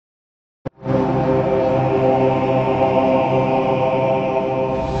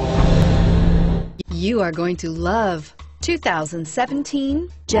You are going to love 2017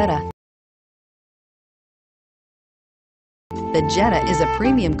 Jetta. The Jetta is a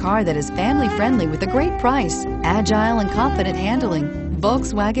premium car that is family-friendly with a great price, agile and confident handling.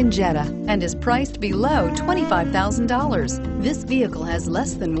 Volkswagen Jetta, and is priced below $25,000. This vehicle has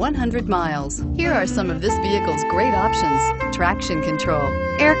less than 100 miles. Here are some of this vehicle's great options: traction control,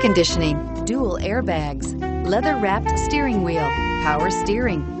 air conditioning, dual airbags, leather-wrapped steering wheel, power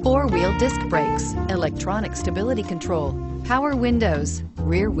steering, four-wheel disc brakes, electronic stability control, power windows,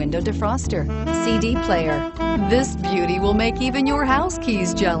 rear window defroster, CD player. This beauty will make even your house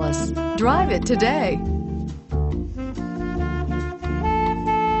keys jealous. Drive it today.